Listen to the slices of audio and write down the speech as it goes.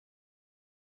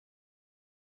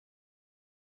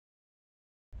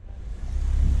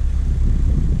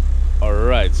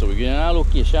Alright, so we're going to a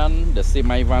location. They say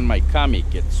my van, my car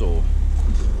make it. So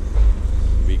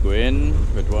we go in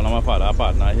with one of my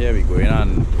partner here. We go in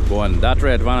and go on that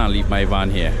red van and leave my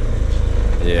van here.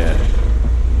 Yeah.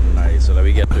 Nice. So let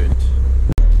me get to it.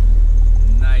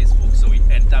 Nice, folks. So we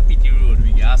enter PT Road.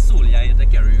 We get a solia here to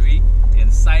carry we.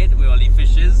 Inside where all the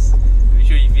fishes. Let me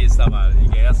show you face of all. We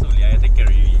get a solia here to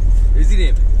carry we. What's the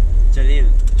name? Jalil.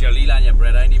 Jalil and your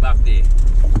brother in the back there.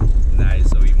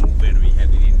 Nice, so we move in, we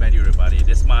headed in by the river there.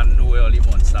 This man know where all the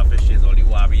monster fishes, all the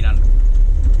wabbing and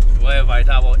whatever it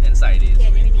about inside is. So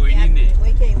we're going in there.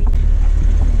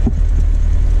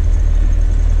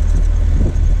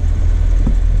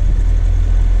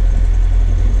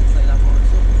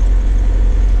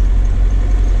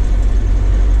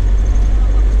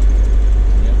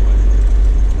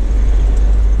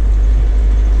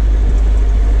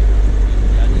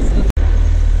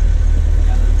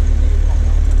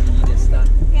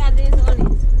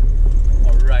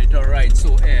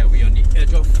 So we on the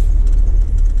edge of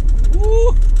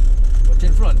what's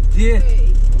in front there.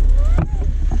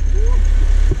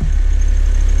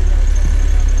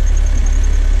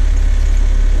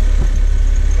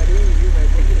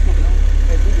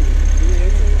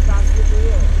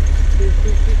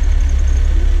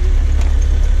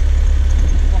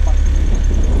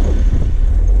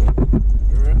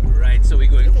 Right, so we're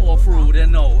going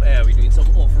off-roading now. We're doing some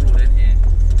off-roading here,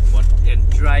 but in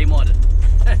dry mud.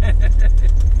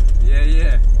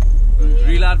 Yeah.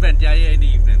 Real adventure here in the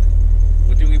evening.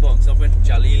 What do we bounce up with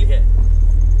Jalil here?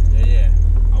 Yeah.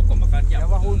 I'll come back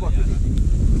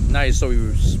and nice, so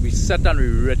we set and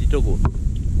we're ready to go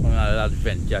on an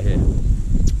adventure here.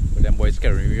 With them boys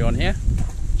carrying me on here.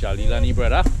 Jalil and his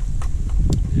brother.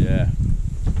 Yeah.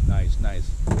 Nice.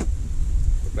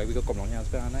 Look like we could come along here and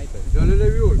spend a night.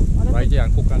 Right here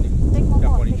and cook on it.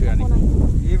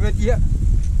 Even here.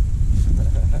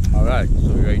 Alright, so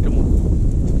we're ready to move.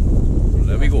 So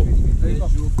there we go.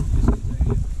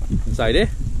 Inside there?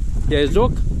 Here's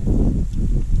joke.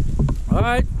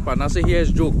 Alright, partner say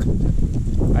here's joke.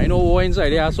 I know what inside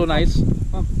there are so nice.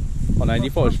 On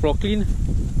 94 it's floor clean.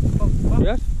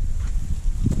 Yes?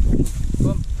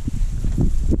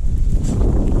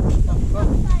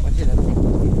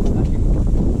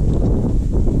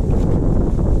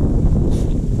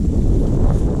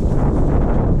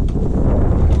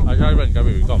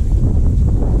 Come.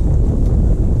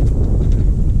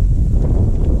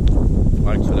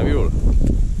 Right, so there we roll.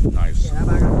 Nice.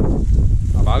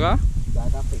 Abaga?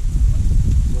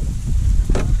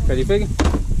 Ready pig?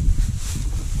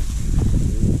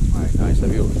 Right, nice, there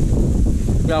we roll.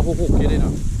 We have hook here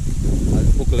now.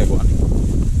 I'll hook leg one.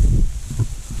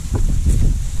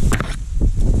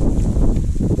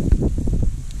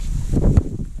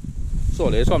 So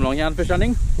let's come along here and fish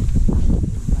hunting.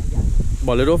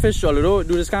 But little fish or little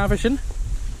do this kind of fishing?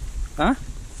 Huh?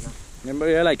 No. Remember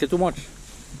you like it too much?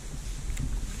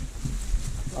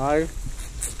 Alright.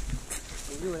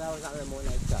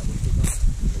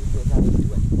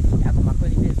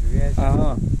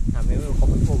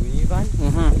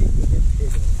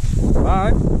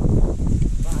 Alright.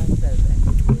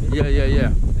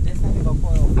 Yeah.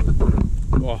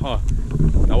 Oh,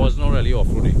 that was not really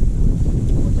off-roading.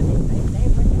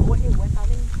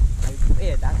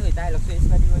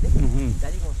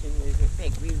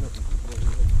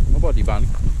 Nobody ban.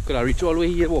 Could I reach all the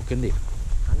way here walking there?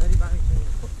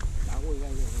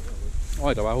 Oh, I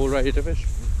have a hole right here to fish.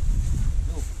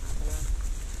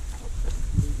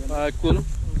 Alright, cool.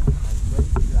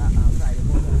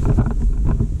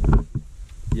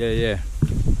 Yeah.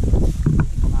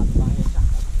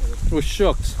 Oh,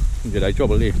 shucks. Did I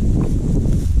trouble there?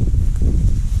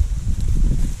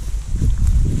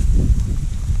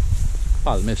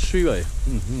 Palmes tree, right?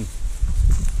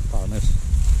 Palmes.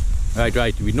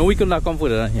 Right. We know we cannot come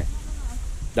further than here.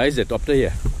 That is it, up to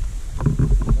here.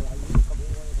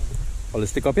 Oh,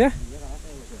 let's stick up here?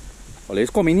 Oh, let's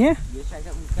come in here?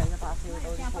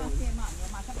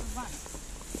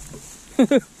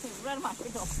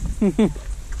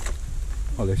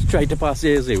 Oh, let's try to pass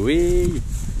here. Say, wait.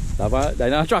 That's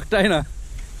not tractor,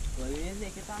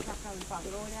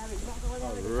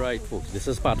 Alright, folks, this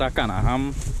is part of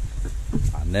Canaham.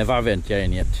 I never venture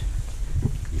in yet.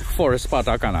 The forest part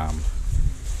of Canaham.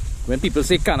 When people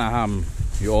say Canaham,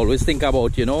 you always think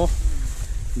about, you know,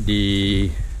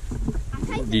 the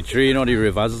train or the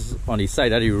rivers on the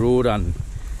side of the road and,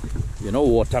 you know,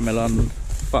 watermelon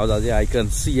far as the eye can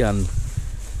see and,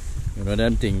 you know,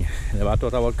 them thing. Never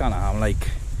thought about Canaham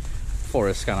like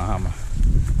forest Canaham.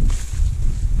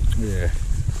 Yeah.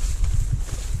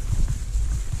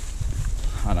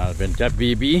 An adventure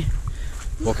baby.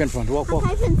 Walk in front, walk.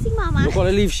 Look all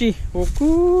the leaves she. Oh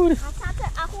good.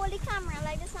 hold the camera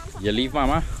like this on top. You leave,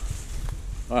 Mama?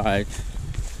 Alright.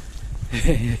 I hold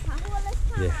this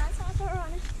camera Yeah. and start to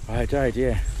run. Alright, yeah.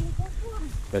 You just run.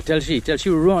 Well, tell she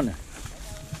to run. I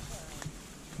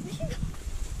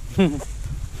hold it and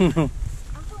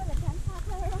start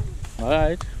to run.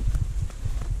 Alright.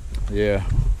 Yeah.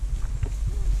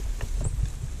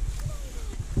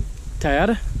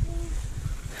 Tired?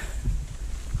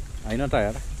 I'm not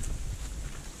tired.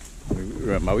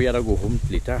 Remember, we had to go home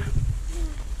later.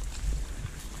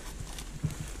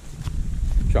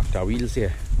 Tractor wheels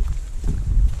here.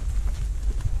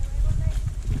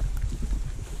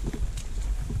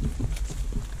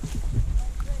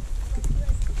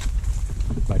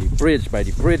 By the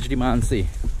bridge, the man say.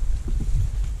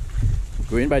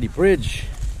 Going by the bridge.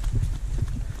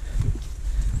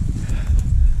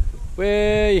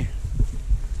 Way.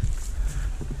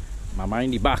 Mama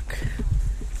in the back.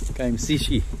 Can't see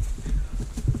she.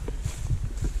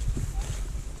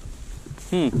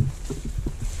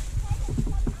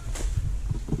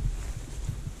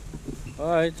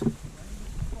 Alright.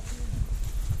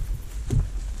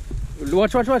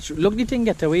 Watch. Look the thing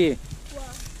get away.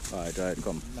 Alright,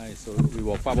 come. Nice. So we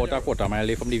walk for about a quarter mile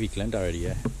away from the weekend already,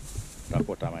 yeah? A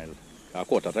quarter mile. A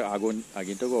quarter, I'm going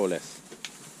to go less.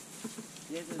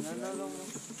 Yes, no.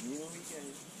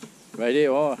 Right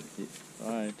there, oh.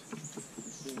 Alright.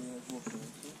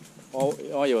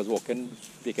 Oh, he was walking,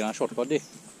 taking a shortcut there.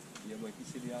 Yeah, but you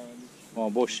see the island. Oh,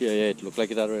 bush, yeah, it looked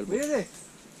like it had a real bush. Really?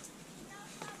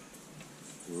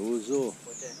 Roso.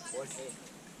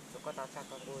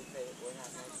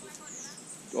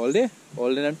 All day?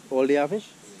 All day fish?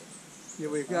 Yeah,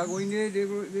 but if you are going there, they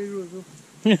go.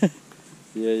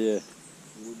 Yeah. Good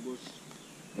bush.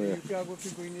 Yeah. If you are going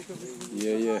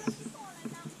there, Yeah.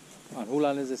 And how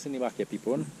long is this in the back here,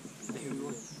 people?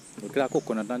 Look at that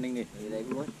coconut landing there.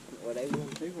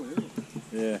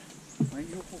 Yeah.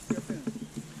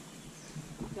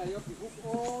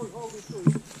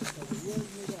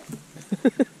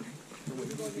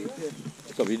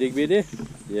 So we dig with it?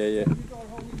 Yeah.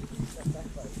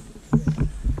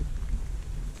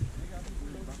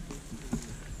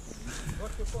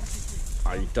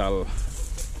 Aital.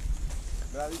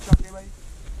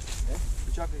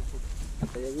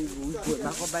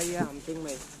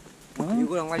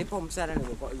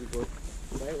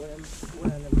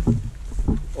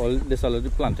 All this all the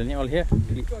planting all here.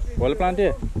 All plant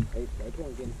here.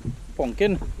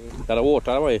 Pumpkin. That a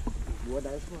water away.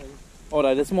 Oh,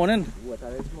 that this morning.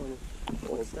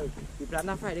 We plant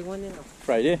on Friday morning.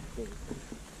 Friday.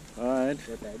 Alright.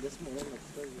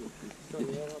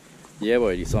 Yeah,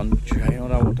 boy, the sun drying on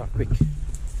that water quick.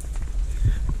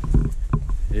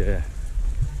 Yeah.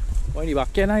 Boy, the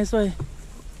back here nice, boy.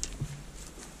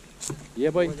 Yeah,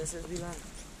 boy.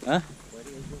 Huh?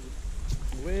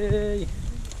 Way.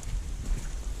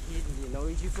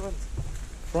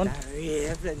 Front?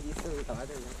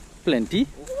 Plenty?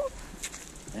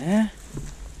 Eh?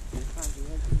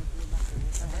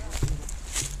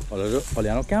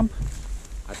 Oliano camp?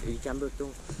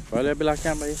 Well, build a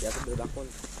camp,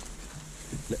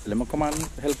 let me come and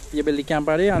help you build the camp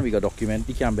and we got document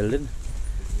the camp building.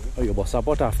 Oh, you boss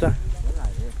support after?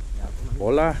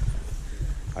 Voila.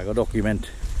 I got document.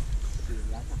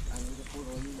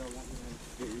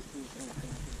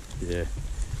 Yeah.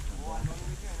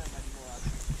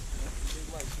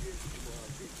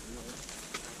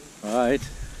 Alright.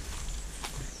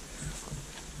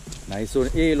 Nice one.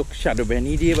 Hey, look, Shadow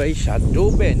Benny there, boy.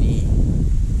 Shadow Benny.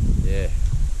 Yeah.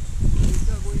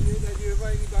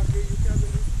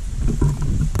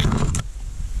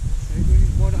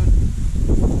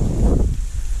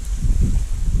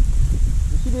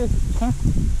 You see this? Huh?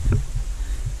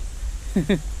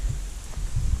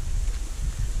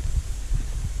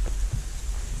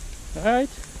 Alright.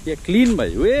 Yeah, clean, by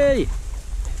the way.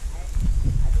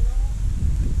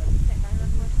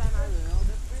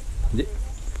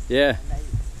 Yeah.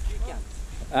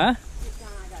 Huh?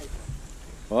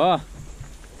 Oh.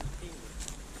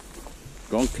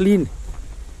 Gone clean.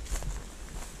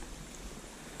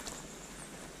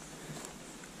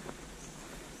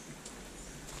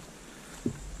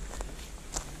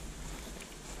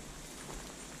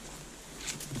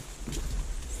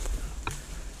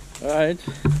 Alright.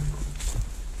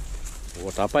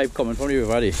 Water pipe coming from the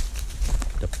river.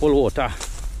 The pull water.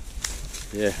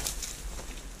 Yeah.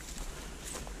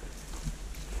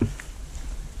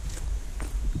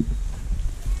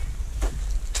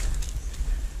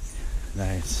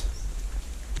 Nice.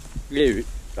 Yeah,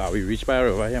 we reached by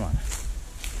over here, man.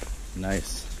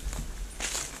 Nice.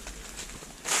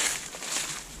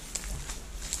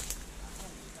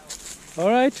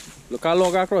 Alright. Look how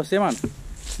long across here, man.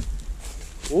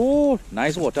 Oh,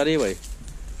 nice water there, boy.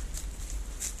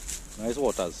 Nice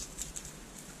waters.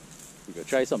 We could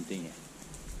try something here.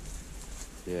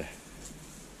 Yeah.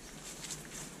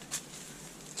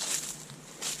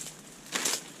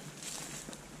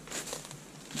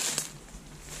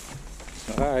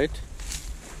 Alright.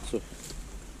 So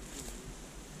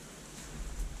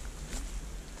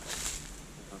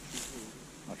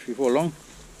not 3-4 long.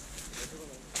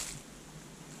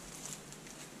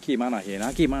 Key man here,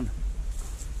 na key man.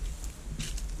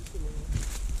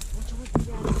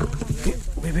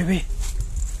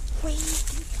 Wait.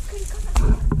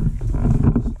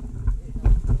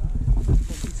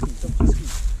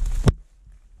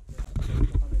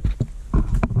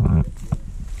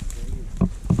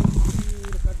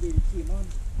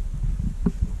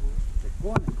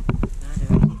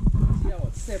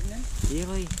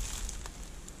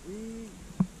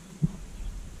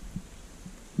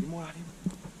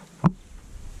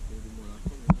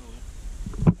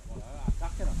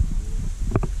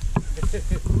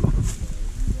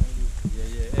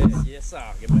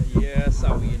 Iya boy. Yes,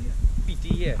 sir. We in PT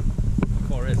here,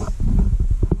 forest.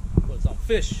 Got some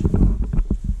fish.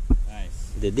 Nice.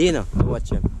 The day no,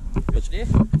 watch him. Which day?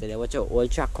 Today watch out. All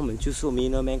track come and choose me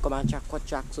no man come and track what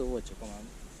track so watch come on.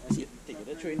 Take it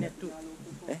a train net too.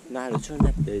 Nah, the train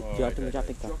net. The job to me job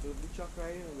pick up.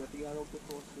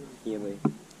 Iya boy.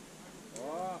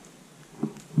 Oh.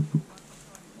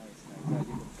 Nice.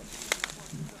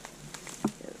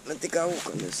 Nanti kau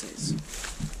kan size.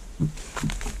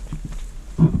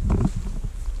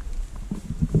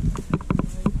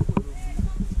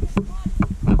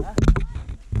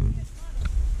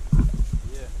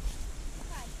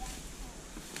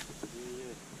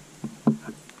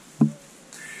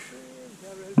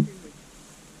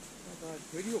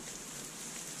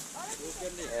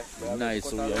 Nice,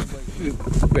 so yeah.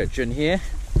 Question here.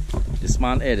 This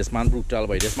man brutal,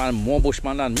 boy. This man more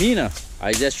bushman than me, nah.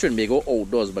 I just shouldn't be go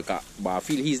outdoors, but I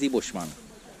feel he's the bushman.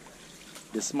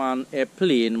 This man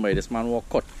airplane, boy. This man walk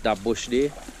cut that bush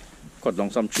there, cut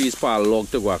down some trees, pile log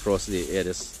to go across the air.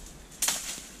 This.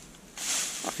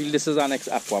 I feel this is our next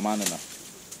Aquaman, nah.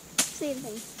 Same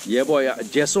thing. Yeah, boy.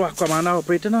 Just so Aquaman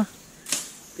operator, nah.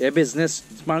 Yeah, business.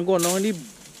 This man going down in the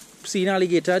seen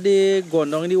alligator, they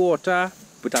going down in the water.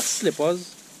 With our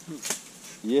slippers.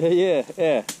 Yeah.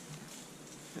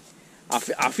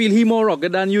 I feel he more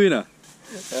rugged than you, know.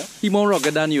 He more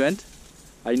rugged than you, ain't?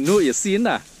 I know you seen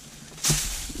that.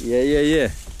 Yeah.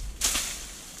 Yeah.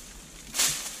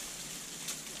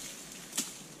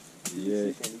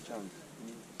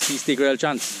 Please take real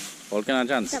chance. All kind of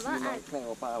chance.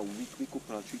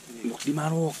 Look, the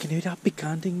man walking with that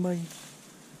pecan thing, boy.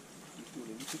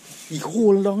 He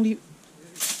hold on the.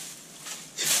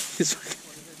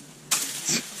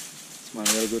 Man,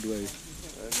 real good way.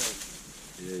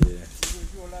 Yeah.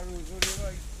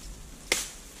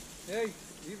 Hey,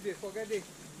 leave this, forget it.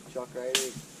 Chuck right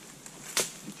there.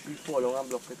 The tree fall down and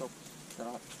block it up.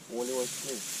 All it was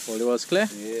clear. All it was clear?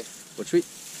 Yeah. What tree?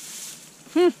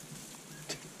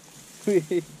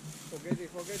 Forget it,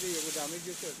 you will damage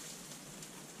yourself.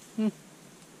 Where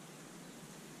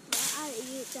are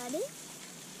you, Daddy?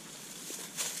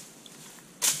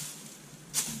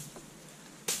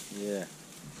 Yeah.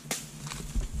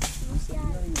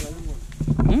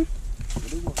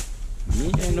 Me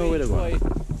ain't know where to go.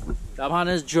 That man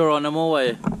is Geronimo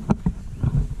way.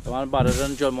 The man better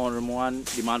than Geronimo and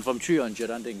the man from 300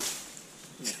 and things.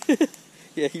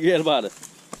 Yeah, he real bad.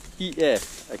 He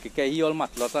all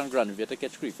matlot and granvia to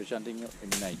catch crayfish and things in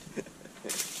the night.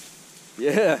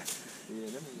 Yeah.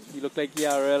 He look like he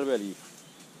are real belly.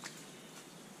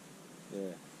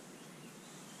 Yeah.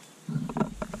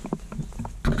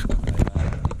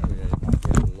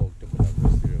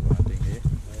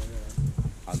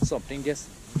 And something just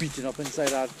beating up inside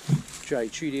that dry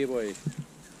tree there, boy.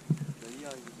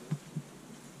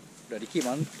 Ready, keep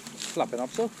on flapping up,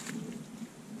 so?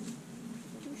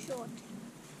 Too short.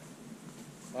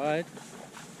 Alright. Too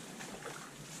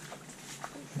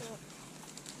short.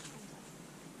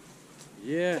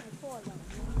 Yeah. I fall down.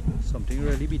 Something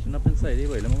really beating up inside there,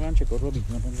 boy. Let me go and check out what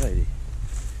beating up inside there.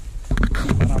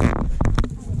 Keep on up. I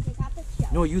will take out the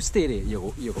shell. No, you stay there.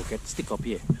 You go get stick up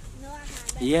here. No, I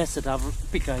can't. Yes, it have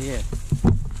picker here.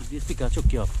 This picker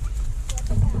choke you up.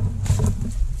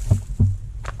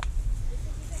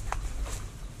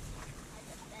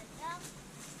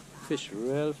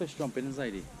 Real fish jumping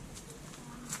inside it.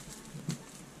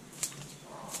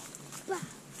 Not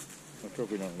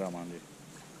dropping on the ground.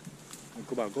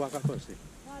 Go back across it.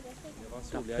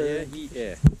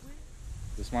 Yeah.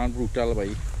 This man brutal,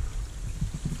 boy.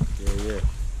 Yeah.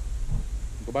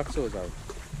 Go back so out.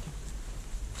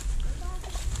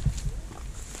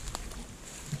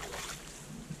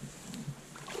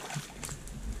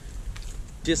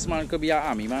 this man could be an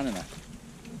army man, you know.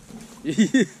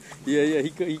 Yeah,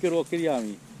 he could work in the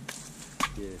army.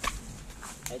 Yeah.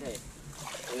 Hey,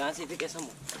 you can't see if you get some.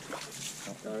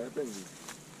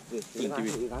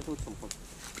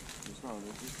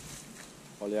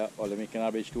 All the making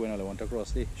a bridge too and all want to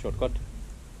cross the shortcut.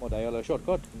 What are you a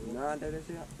shortcut? No, there is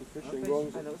a fishing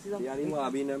grounds. The animal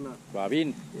have been them.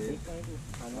 Rabin?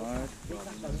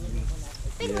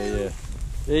 Yeah.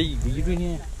 Hey, what are you doing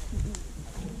here?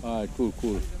 Alright,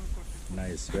 cool.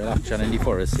 Nice. We're actually in the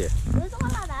forest here.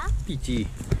 PG,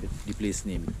 the place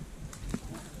name.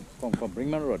 Come, bring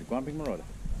my rod. Go on, bring my rod.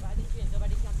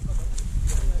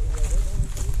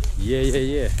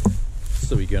 Yeah.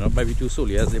 So we're going up maybe too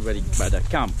slowly as everybody by the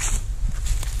camp.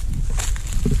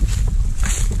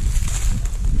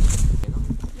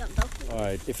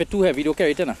 Alright, if it's too heavy, don't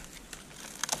carry it, nah.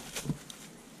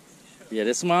 Yeah,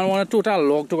 this man want a total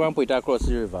log to go and put it across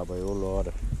the river, boy. Oh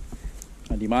Lord.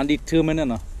 And the man determined,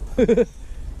 nah.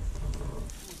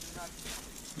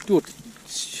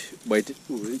 But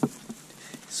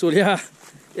so yeah,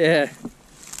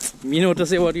 me know to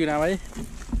say what you know, eh?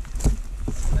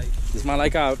 This man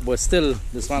like but still,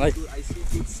 this man like.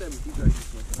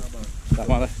 That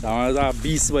man is a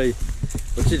beast, boy.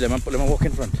 But let me walk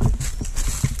in front.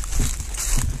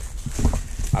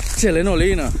 I'm telling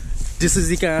you, know, this is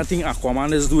the kind of thing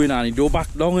Aquaman is doing, and he don't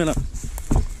back down, you know.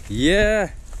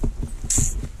 Yeah.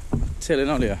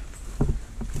 Telling you.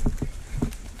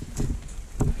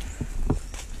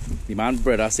 The man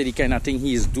brother said the kind of thing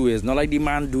he's doing is not like the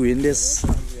man doing this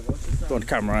on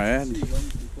camera, eh?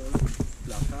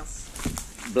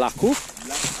 Black who?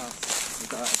 Black ass.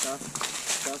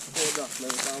 That's called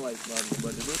black white man.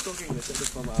 But they don't talk English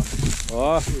from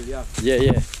Oh,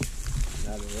 yeah.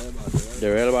 The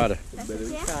real bad.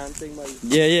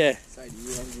 Yeah.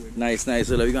 Nice.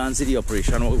 So we can see the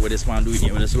operation what this man doing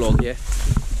here with this log here.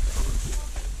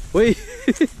 Wait.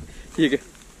 Here you go.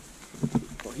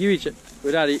 You reach it.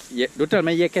 Yeah, don't tell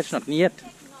me you catch nothing yet.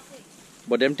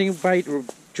 But them things bite,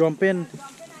 jump in.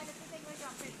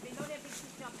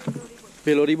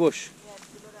 Below the bush.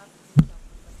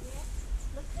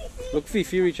 Look,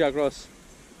 Fifi reach across.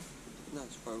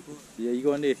 Yeah, you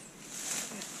go on there.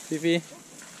 Fifi.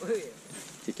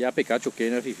 Take your pick out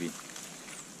choking, Fifi.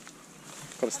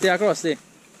 Come, stay across there.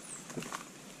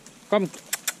 Come.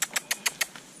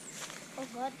 Oh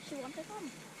God, she wants to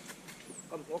come.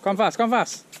 Come fast. Come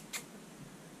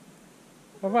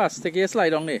fast. Take your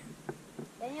slide on there.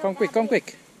 Come quick. Come.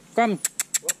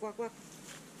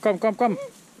 Come.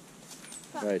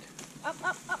 Right.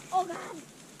 Up. Oh God.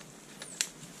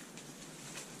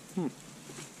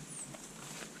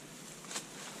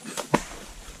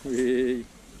 He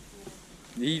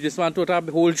just want to top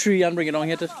the whole tree and bring it on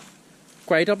here to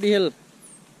quite up the hill.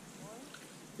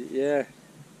 Yeah.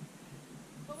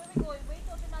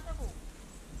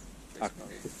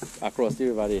 Across the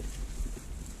river there.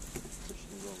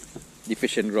 The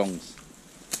fishing grounds.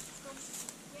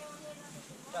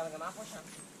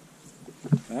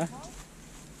 Huh?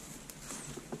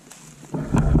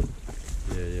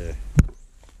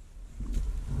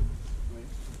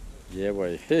 Yeah,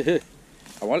 boy.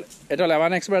 I want it all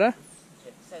have next brother.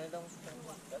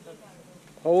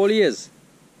 How old he is?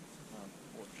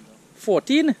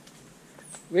 14.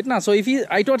 Wait now. So if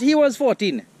I thought he was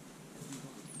 14.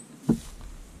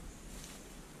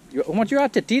 How much you are?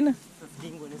 13?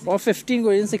 15 going or 15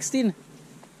 going 16,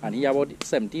 and he about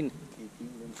 17.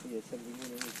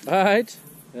 Right.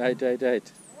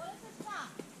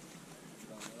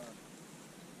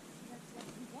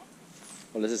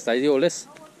 Oldest is the oldest.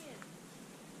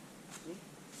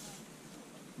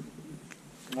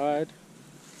 Alright.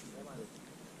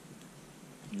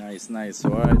 Nice.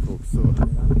 Alright, folks. So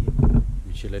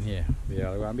we chilling here. We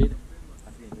are going to beat.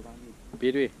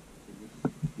 Beat.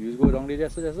 You go down there,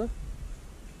 sir?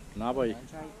 Nah, boy.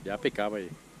 Yeah, pick up, boy.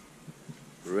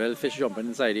 Real fish jumping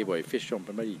inside here, boy. Fish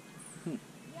jumping, boy.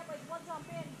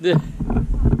 Yeah.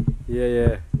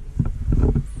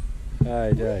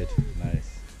 Right.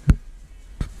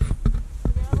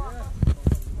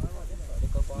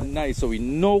 Nice. So we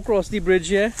now cross the bridge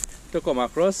here to come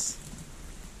across.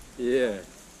 Yeah.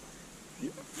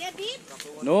 Yeah, deep?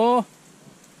 No.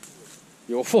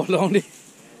 You fall down there.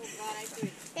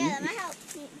 Yeah, let me help.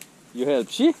 You help,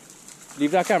 she?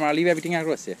 Leave that camera, leave everything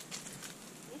across here.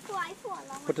 I fall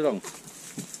along. Put it on.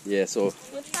 Yeah, so.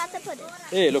 Which part to put it?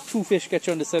 Hey, look, 2 fish catch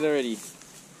on the side already.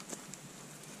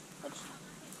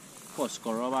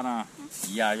 Poscorobana.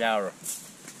 Yeah.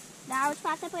 Now which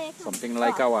part to put it? Something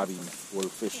like a wabi,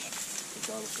 wolfish.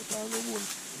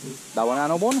 That one has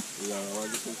no bone? Yeah, I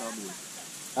just think I bone.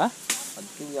 Huh? I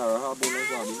think you have bone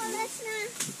as well.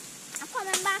 I'm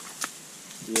coming back.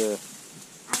 Yeah.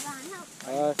 I can't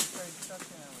help.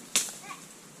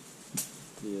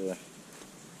 Yeah.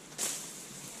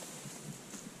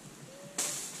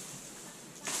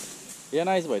 Yeah,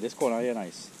 nice boy. This corner here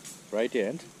nice. Right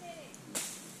hand.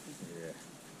 Yeah.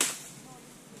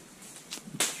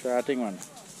 Starting one.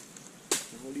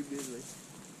 Only base, right?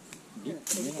 Yeah.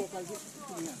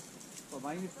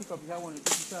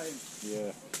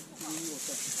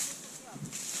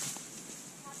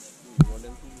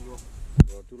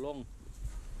 Bro, too long.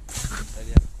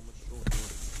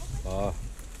 Ah.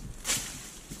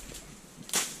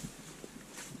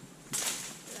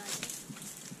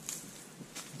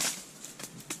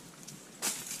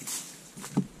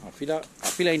 I feel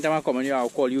like anytime I come here, I'll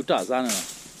call you Tarzan.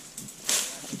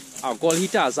 I'll call he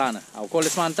Tarzan. I'll call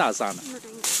this man Tarzan.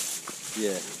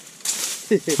 Yeah.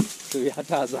 So we are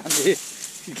Tarzan.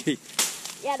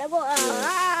 Yeah, they go.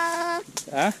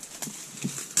 Huh?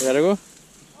 You gotta go?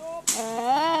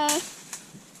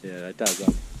 Yeah, that's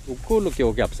Tarzan. Look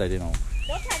your upside now.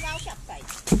 Don't have our capside.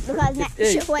 Because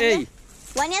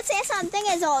when you say something,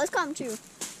 it's always come true.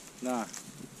 Nah.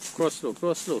 Cross slow,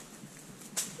 cross slow.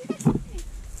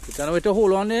 You can't wait to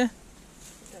hold on there?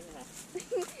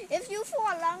 If you fall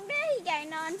along there, he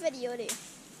getting on video there.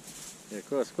 Yeah,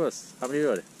 cross. How many you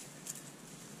got?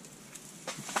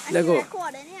 And Let he go.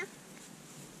 recording here.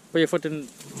 Put your foot in.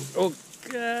 Oh,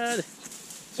 God.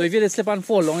 So if you slip and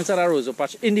fall along inside a rose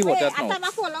patch in the water I now. thought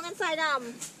I fall along inside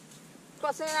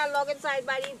crossing a log inside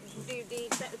by the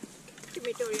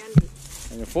crematory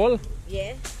And you fall?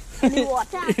 yeah. In the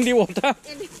water. In the water?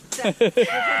 In the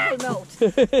mouth.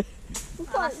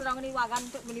 Pass along the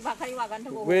wagon to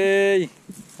go. Way.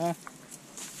 Huh?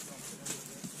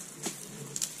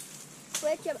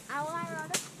 Wait, our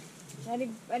rather.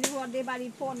 Anyone there by the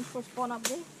pond up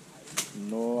there?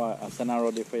 No, I'll send a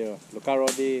rod for you. Look a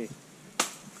rod. Yeah.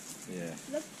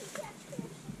 Look,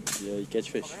 Yeah, you catch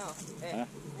fish. Huh?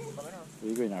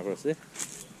 Where you going across there?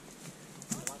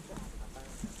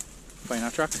 Find a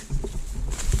truck?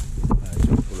 Alright,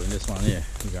 so following this one here.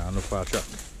 You gotta look for a truck.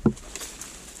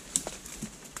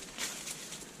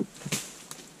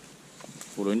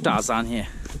 Following Tarzan here.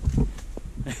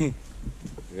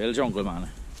 Real jungle man.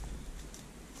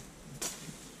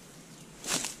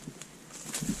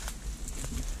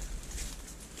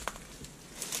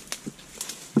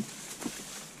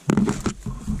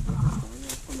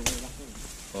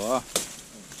 Oh,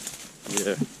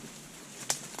 yeah.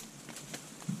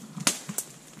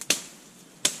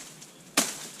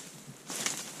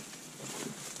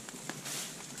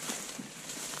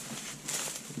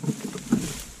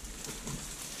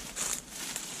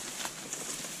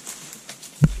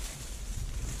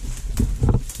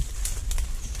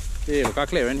 Hey, look at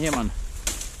clearing here, man.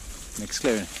 Next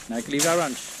clearing. Now I can leave that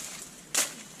ranch.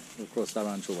 We'll cross that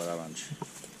ranch over that ranch.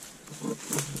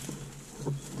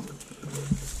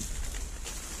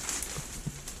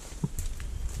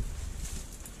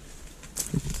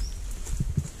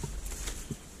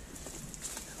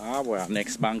 Ah, boy,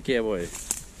 next bank here, boy.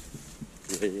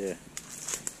 Yeah.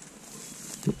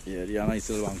 Yeah, they are nice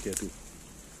little bank here, too.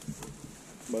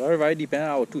 But I very depend on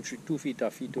how 2 feet or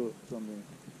feet or something.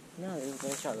 No, it's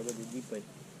very shallow, but it's deep.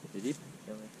 Is deep?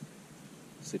 Yeah.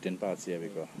 Certain parts here,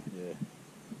 because, yeah.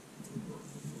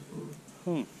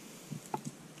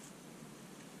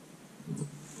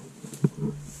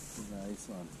 Nice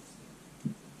one.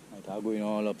 Right, I'm going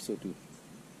all up so too.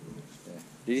 Yeah.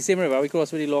 Did you see me river we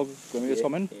crossed with the log when we was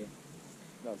coming? Yeah.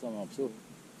 That's some up so.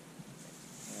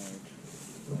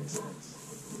 Right. Nice.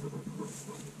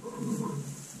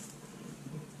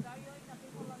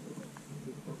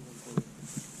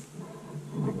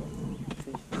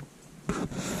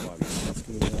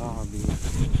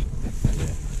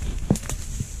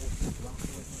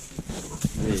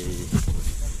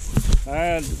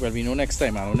 And well, we know next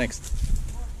time. I know next.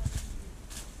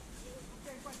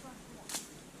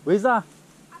 Where's that?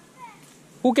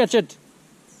 Who catch it?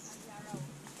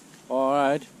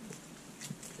 Alright.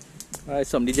 Alright,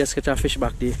 somebody just catch a fish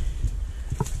back there.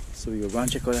 So we'll go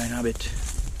and check out that in a bit.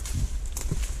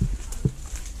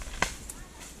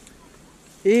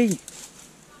 Hey!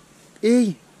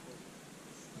 Hey!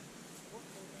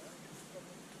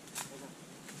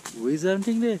 Where's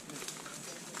something there?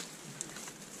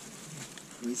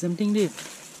 Where's something there?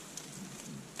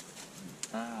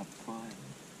 Ah, boy.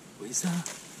 Where's that?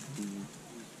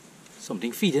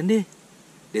 Something feeding there.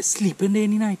 They're sleeping there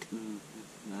any night.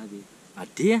 Are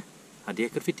they? Are they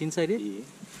could fit inside it? Yeah.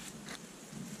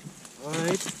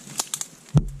 Alright.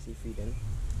 See feeding.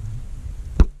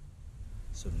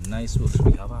 So nice folks,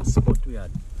 we have a spot where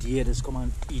deer is come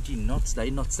and eating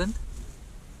 'the nuts.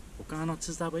 What kind of nuts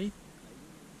is that, boy?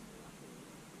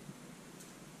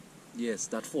 Yes,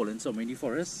 that fallen somewhere in the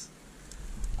forest.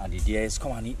 And the deer is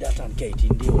come and eat that and get it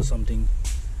in there or something.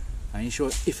 I ain't sure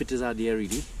if it is a deer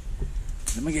really.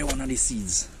 Let me get one of the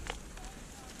seeds.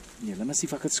 Yeah, let me see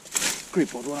if I could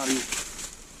scrape out one of the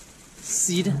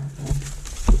seed.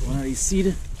 One of the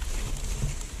seed.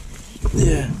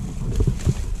 Yeah.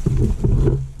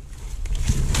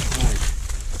 Right.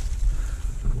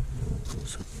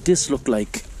 So this look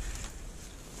like.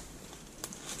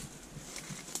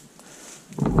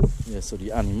 Yeah, so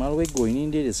the animal we're going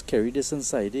in there is carry this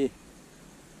inside there.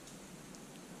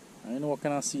 I don't know what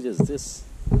kind of seed is this.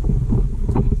 But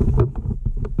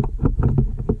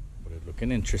it's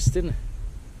looking interesting.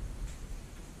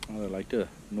 I'd like to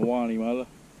know animal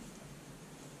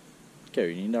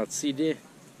carrying in that seed there.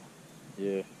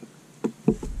 Yeah.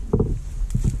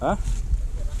 Huh?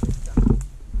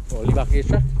 Oh, leave back here,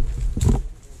 track?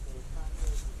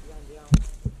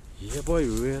 Yeah, boy,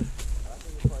 real.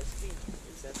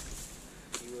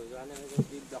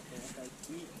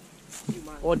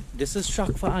 Oh, this is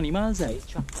track for animals, eh? It's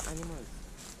track for animals.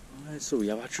 Alright, so we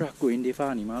have a track going there for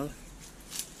animal.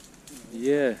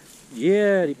 Yeah.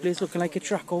 Yeah, the place looking like a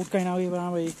track out kind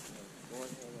of way.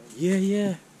 Yeah,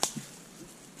 yeah.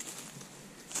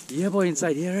 Yeah, boy,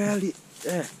 inside here, really.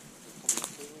 Yeah.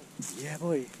 Yeah,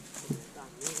 boy.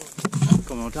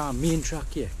 Come on, our main track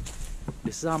here.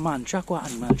 This is our man track or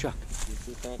animal track? This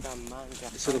is like a man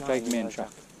track. This looks like main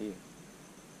track.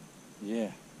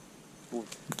 Yeah.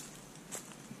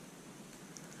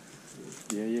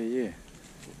 Yeah, yeah, yeah.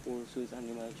 Also, it's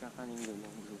animal track and in the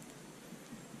long road.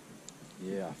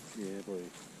 Yeah, yeah, boy.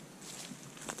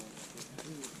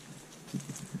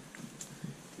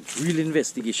 Real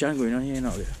investigation going on here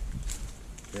now.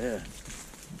 Yeah.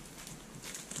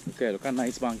 Okay, look at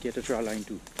nice bank here to draw line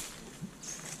too.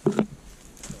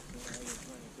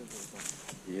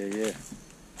 Yeah, yeah.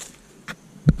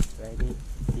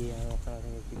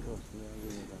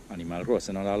 Animal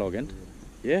crossing on that login.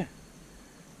 Yeah.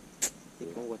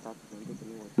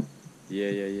 Yeah,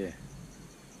 yeah, yeah.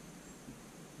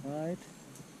 Right.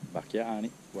 Back here,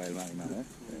 Annie. Wild animal, eh?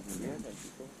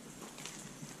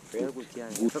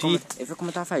 Guti. If you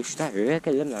come to fight, start here,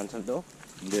 can you learn something?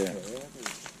 Yeah.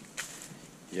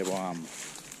 Yeah, but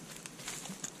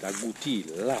that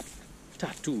guti, lap,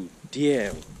 tattoo,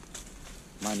 deer,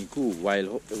 maniku,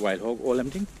 wild hog, all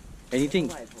them thing. Anything.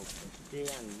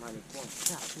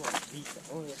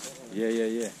 Yeah, yeah,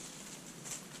 yeah.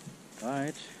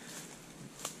 Right.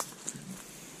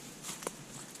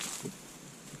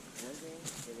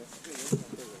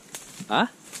 Huh?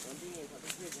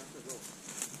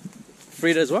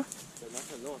 Afraid as what?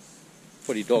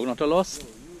 For the dog not a loss?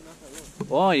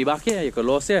 Oh, you back here? You could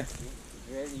lose here?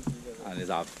 And there's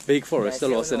a big forest to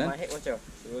lose in it.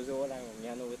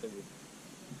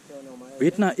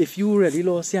 Wait now, if you really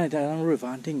lost here, that on river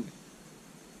and thing.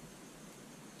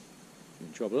 You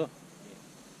in trouble?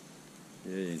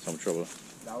 Yeah, you're in some trouble.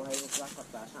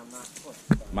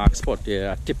 Mark spot,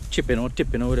 yeah, chipping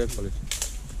over there, call it.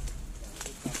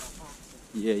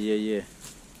 Yeah, yeah, yeah.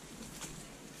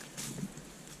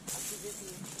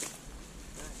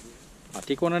 I'll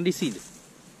take one of the seed.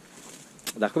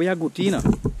 That could be a good tea, no?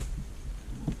 What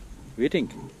do you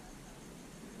think?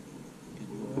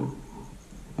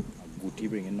 A good tea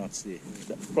bringing nuts there.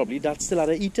 Probably that's still at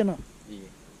the eating, no?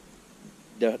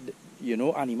 Yeah. You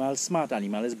know, animal smart.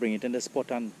 Animal is bringing it in the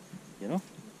spot and, you know?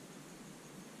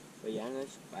 But yeah,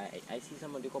 I see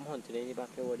somebody come hunt today in the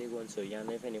backyard where they going, so yeah,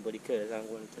 if anybody cares, I'm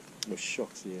going to. Oh,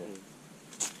 shucks, yeah.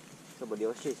 Somebody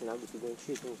was chasing, I'll be going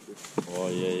straight into it. Oh,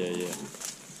 yeah, yeah, yeah.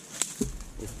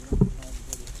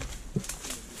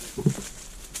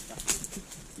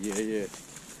 Yeah, yeah.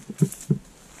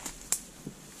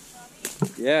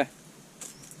 Yeah.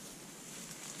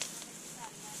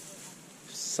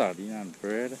 Sardine and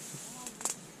bread.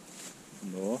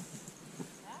 No.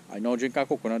 I know drink a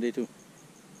coconut day too.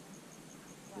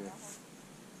 Yeah.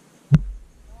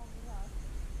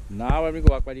 Now when we go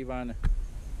back by the van.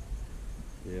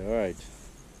 Yeah, alright.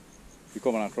 We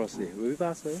coming across there. Where we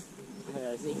pass by?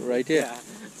 Right here.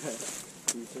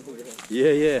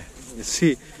 Yeah, yeah. You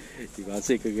see, you can't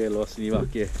say you get lost in the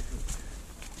back here.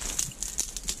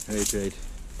 Right, right.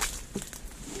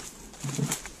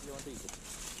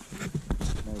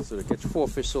 Nice, so they catch 4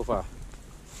 fish so far.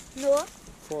 No.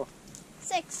 4.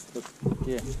 6. Look,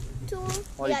 here. 2.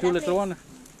 Oh, the 2 little one.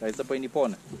 That's up in the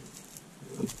pond.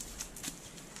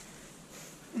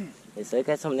 Is there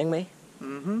get something, mate?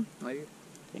 Mm-hmm.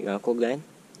 You gonna cook then?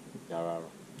 Yeah,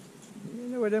 you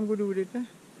know what I'm going to do with it, eh?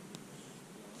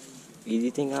 Easy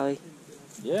thing, Ali.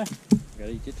 Yeah,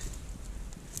 gotta eat it.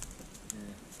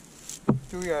 Yeah.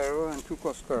 2 euro and 2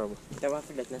 cost curb. That was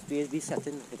like next 2 years be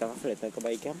setting. That was like a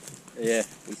bike camp. Yeah.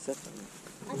 We set.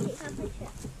 I'll take a picture.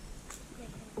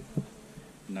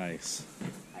 Nice.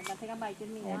 I can take a bite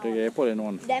in me I now. want to get put in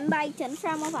one. Them biting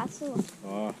from of us too.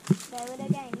 Oh, There would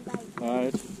again bite.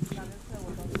 alright.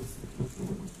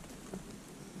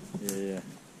 Yeah.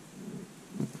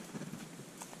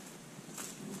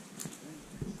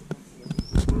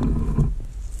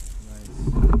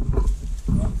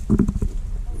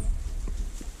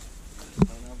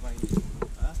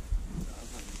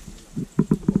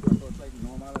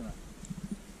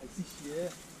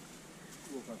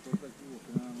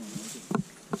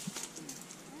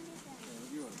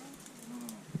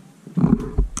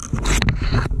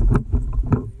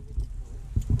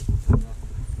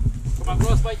 Come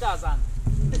across by Tarzan.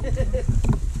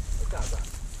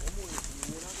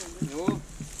 No,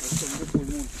 that's the full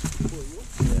moon.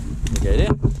 You get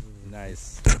it?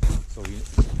 Nice. So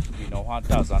we know how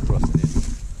Tarzan trusted it.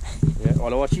 Yeah,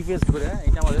 all our chief is good, eh?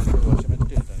 Anytime I listen to watch him,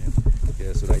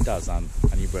 yeah, so like Tarzan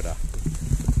and his brother.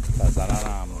 Tarzan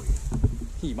and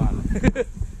He-Man. Wait, it's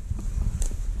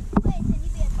in the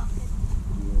beer bucket.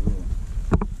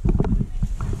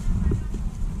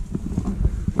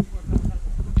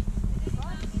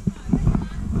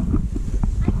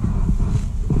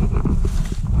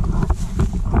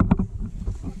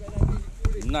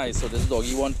 Nice, so this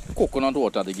doggy want coconut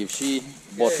water. They give she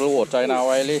bottled water in a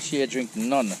while, she drink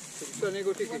none.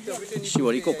 She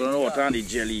want the coconut water and the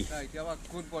jelly. Right, you have a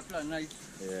good bottle and nice.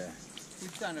 Yeah. We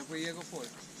stand up where you go for.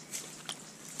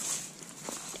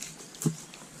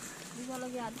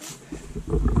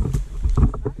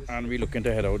 And we're looking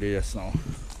to head out there just now.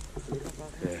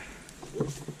 Yeah.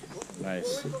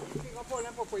 Nice.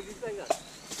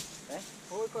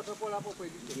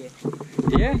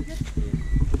 Yeah?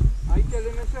 I tell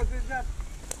him myself is that.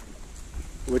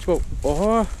 Which one?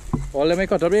 Oh, all them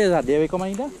cut up there, there we come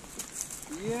in there?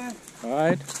 Yeah.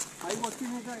 Alright. I was in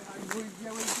it, I'm going to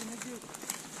get away from it.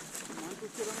 Man to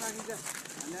sit on like that.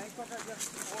 And I cut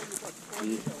all you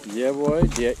got. Yeah, boy,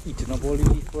 they're eating up all the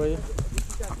leaf, boy.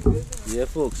 Yeah,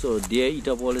 folks, so they eat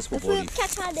up all this The purple fruit leaf.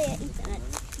 catcher there eating it.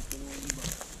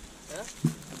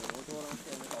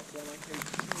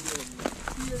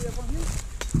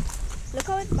 Look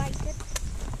how it bites it.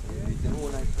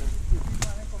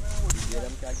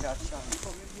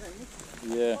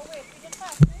 Yeah.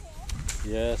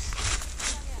 Yes.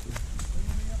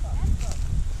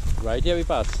 Right here we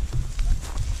pass.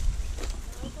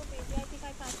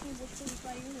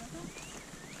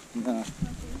 Nah.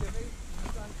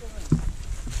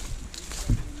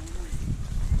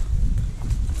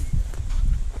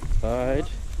 Right.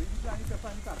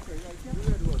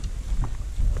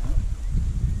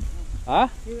 Huh?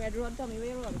 You red road, tell me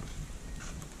where road.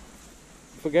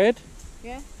 Forget?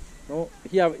 Yeah? No.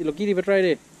 Here, look, he even tried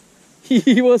it.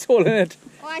 He was holding it.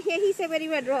 Oh, I hear he said very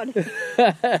red road.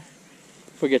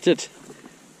 Forget it.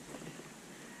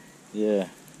 Yeah.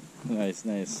 Nice,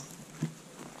 nice.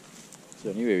 So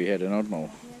anyway, we're heading out now.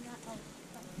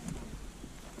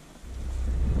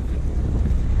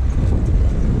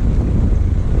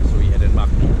 So we're heading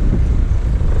back now.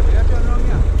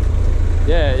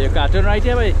 Yeah, you got turn right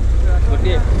here, boy. Look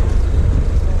there.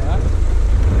 Huh?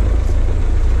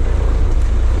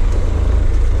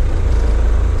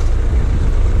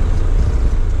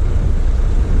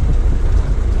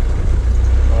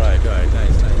 Alright,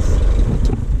 nice, nice.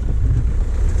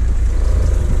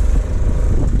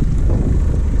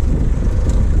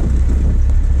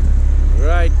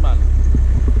 Right, man.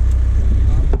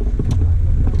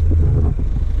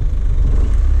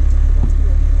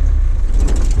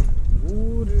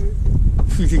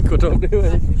 Cut off there.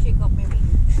 You shake up maybe.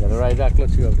 Yeah, the right that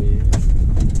clutch you have there.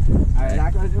 I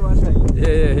like what you want to say.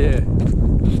 Yeah.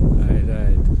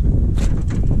 Right.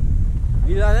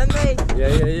 You learn me?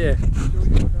 Yeah.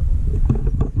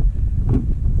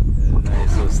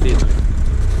 Nice, so still.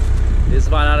 This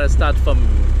banana start from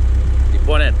the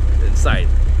bonnet inside.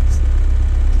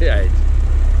 Right.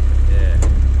 Yeah.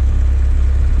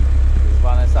 This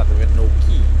banana started with no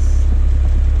keys.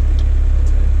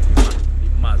 The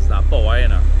Mazda power, you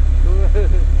know.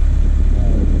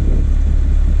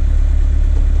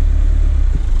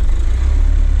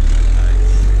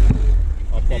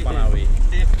 Up and away.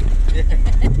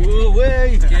 Go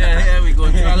away. Yeah, we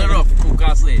go through a lot of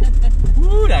cookers late.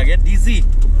 Ooh, I get dizzy.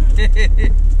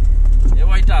 Yeah,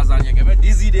 white Tarzan, you get me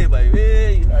dizzy there, by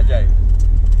way. Ajay.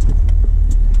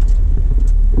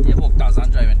 Yeah, book Tarzan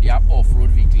driving. They have off-road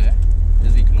vehicle.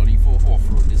 This vehicle only for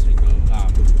off-road. This vehicle,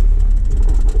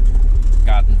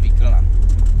 garden vehicle.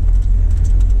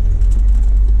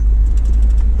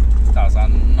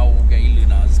 Tarzan now get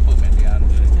his permit and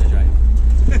drive.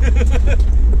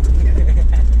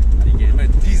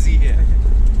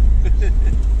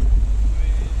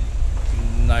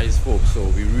 So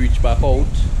we reach back out,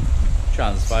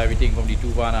 transfer everything from the 2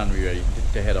 van, and we're ready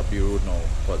to head up the road now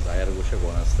because I had to go check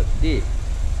on us today.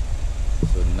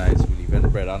 So nice, we leaving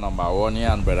brother number 1 here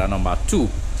and brother number 2.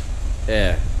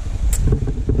 Yeah,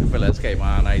 the fellas came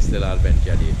on a nice little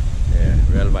adventure day. Yeah,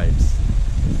 real vibes.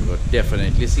 You will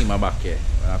definitely see my back here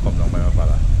when I come down by my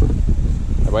father.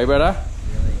 Bye, brother.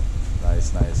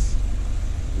 Nice, nice.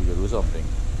 We can do something.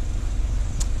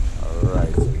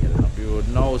 Alright, so we're heading up the road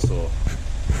now, so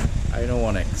I know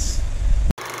 1X.